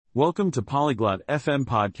Welcome to Polyglot FM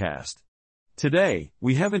podcast. Today,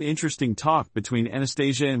 we have an interesting talk between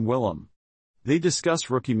Anastasia and Willem. They discuss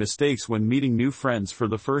rookie mistakes when meeting new friends for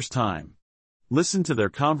the first time. Listen to their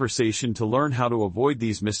conversation to learn how to avoid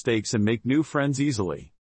these mistakes and make new friends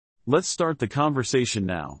easily. Let's start the conversation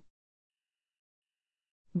now.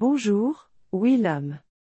 Bonjour, Willem.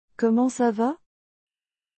 Comment ça va?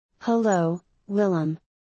 Hello, Willem.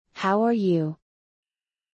 How are you?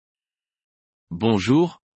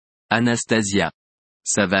 Bonjour, Anastasia.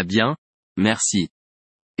 Ça va bien, merci.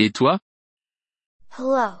 Et toi?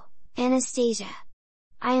 Hello, Anastasia.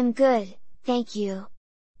 I am good, thank you.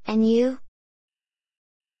 And you?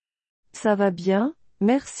 Ça va bien,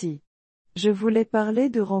 merci. Je voulais parler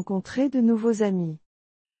de rencontrer de nouveaux amis.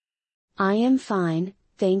 I am fine,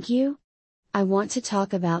 thank you. I want to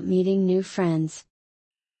talk about meeting new friends.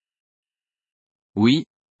 Oui,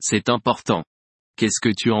 c'est important. Qu'est-ce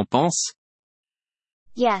que tu en penses?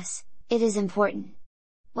 Yes, it is important.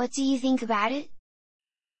 What do you think about it?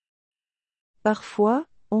 Parfois,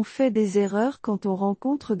 on fait des erreurs quand on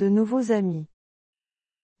rencontre de nouveaux amis.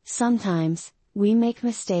 Sometimes, we make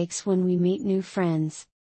mistakes when we meet new friends.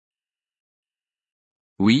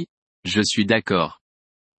 Oui, je suis d'accord.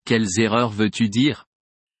 Quelles erreurs veux-tu dire?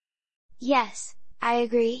 Yes, I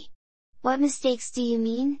agree. What mistakes do you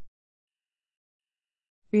mean?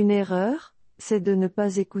 Une erreur, c'est de ne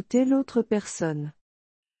pas écouter l'autre personne.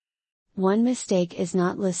 One mistake is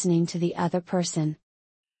not listening to the other person.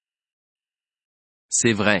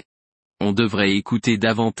 C'est vrai. On devrait écouter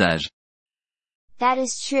davantage. That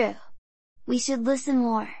is true. We should listen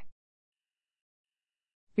more.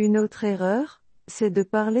 Une autre erreur, c'est de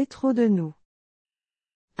parler trop de nous.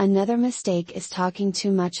 Another mistake is talking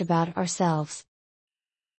too much about ourselves.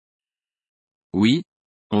 Oui,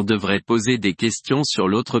 on devrait poser des questions sur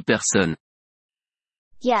l'autre personne.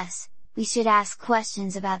 Yes, we should ask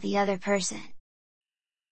questions about the other person.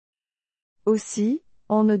 Aussi,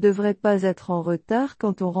 on ne devrait pas être en retard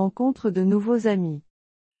quand on rencontre de nouveaux amis.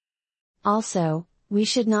 Also, we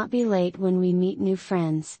should not be late when we meet new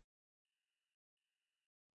friends.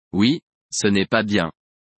 Oui, ce n'est pas bien.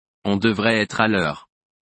 On devrait être à l'heure.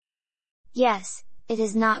 Yes, it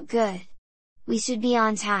is not good. We should be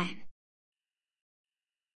on time.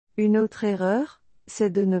 Une autre erreur,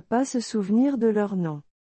 c'est de ne pas se souvenir de leur nom.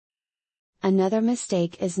 Another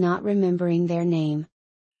mistake is not remembering their name.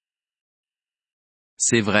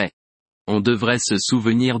 C'est vrai. On devrait se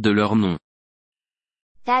souvenir de leur nom.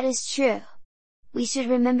 That is true. We should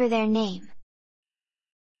remember their name.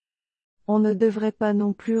 On ne devrait pas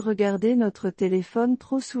non plus regarder notre téléphone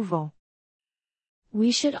trop souvent.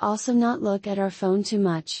 We should also not look at our phone too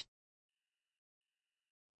much.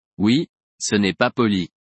 Oui, ce n'est pas poli.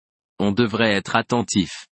 On devrait être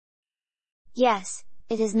attentif. Yes,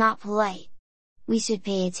 it is not polite. We should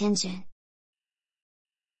pay attention.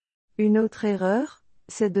 Une autre erreur,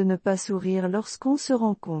 c'est de ne pas sourire lorsqu'on se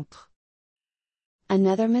rencontre.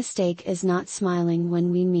 Another mistake is not smiling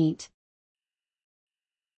when we meet.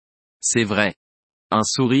 C'est vrai. Un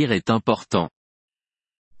sourire est important.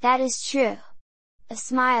 That is true. A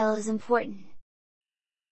smile is important.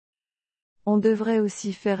 On devrait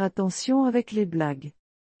aussi faire attention avec les blagues.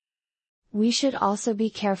 We should also be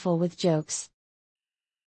careful with jokes.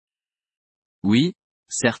 Oui,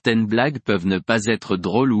 certaines blagues peuvent ne pas être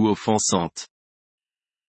drôles ou offensantes.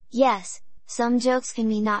 Yes, some jokes can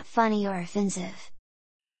be not funny or offensive.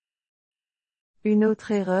 Une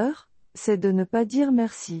autre erreur, c'est de ne pas dire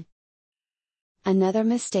merci. Another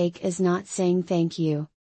mistake is not saying thank you.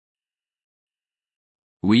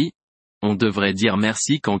 Oui, on devrait dire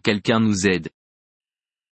merci quand quelqu'un nous aide.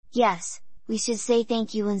 Yes, we should say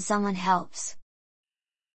thank you when someone helps.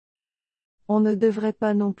 On ne devrait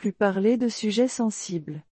pas non plus parler de sujets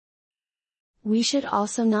sensibles. We should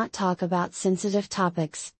also not talk about sensitive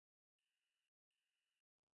topics.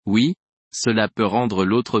 Oui, cela peut rendre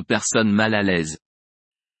l'autre personne mal à l'aise.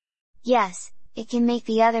 Yes, it can make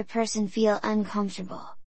the other person feel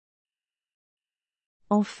uncomfortable.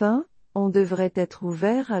 Enfin, on devrait être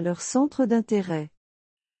ouvert à leur centre d'intérêt.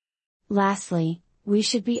 Lastly, we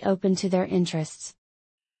should be open to their interests.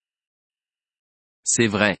 C'est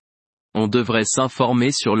vrai. On devrait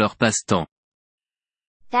s'informer sur leur passe-temps.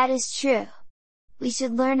 That is true. We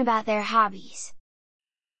should learn about their hobbies.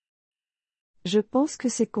 Je pense que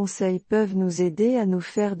ces conseils peuvent nous aider à nous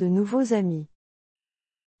faire de nouveaux amis.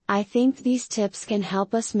 I think these tips can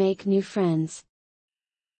help us make new friends.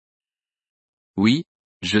 Oui,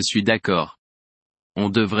 je suis d'accord. On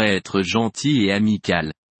devrait être gentil et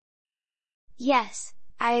amical. Yes,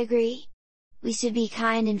 I agree. We should be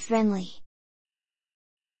kind and friendly.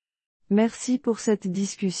 Merci pour cette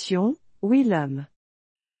discussion, Willem.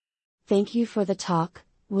 Thank you for the talk,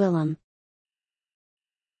 Willem.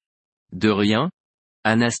 De rien,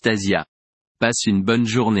 Anastasia. Passe une bonne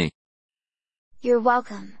journée. You're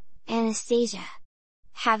welcome, Anastasia.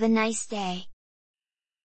 Have a nice day.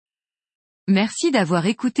 Merci d'avoir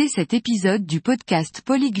écouté cet épisode du podcast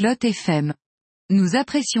Polyglotte FM. Nous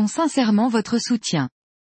apprécions sincèrement votre soutien.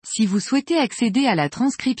 Si vous souhaitez accéder à la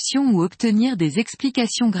transcription ou obtenir des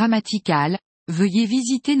explications grammaticales, veuillez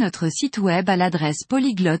visiter notre site web à l'adresse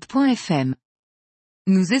polyglotte.fm.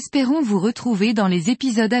 Nous espérons vous retrouver dans les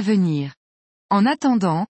épisodes à venir. En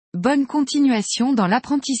attendant, bonne continuation dans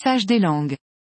l'apprentissage des langues.